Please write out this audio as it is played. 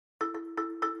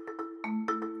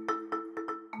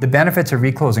The benefits of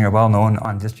reclosing are well known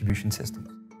on distribution systems.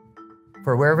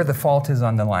 For wherever the fault is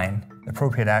on the line,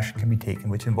 appropriate action can be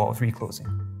taken which involves reclosing.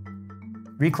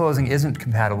 Reclosing isn't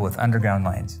compatible with underground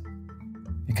lines.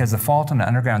 Because the fault on the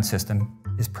underground system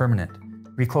is permanent,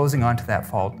 reclosing onto that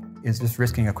fault is just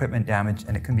risking equipment damage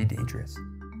and it can be dangerous.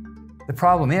 The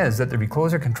problem is that the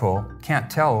recloser control can't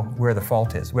tell where the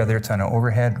fault is, whether it's on an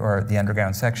overhead or the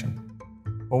underground section.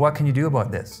 Well, what can you do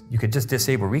about this? You could just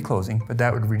disable reclosing, but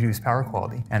that would reduce power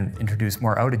quality and introduce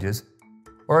more outages.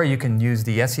 Or you can use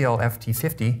the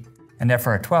SEL-FT50 and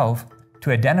FR12 to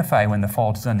identify when the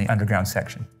fault is on the underground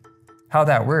section. How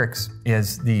that works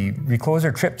is the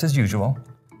recloser trips as usual,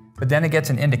 but then it gets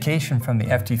an indication from the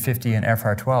FT50 and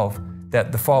FR12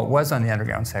 that the fault was on the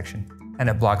underground section, and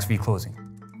it blocks reclosing.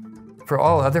 For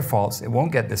all other faults, it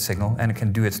won't get this signal and it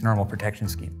can do its normal protection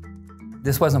scheme.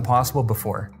 This wasn't possible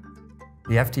before.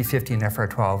 The FT50 and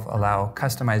FR12 allow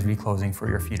customized reclosing for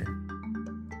your feeder.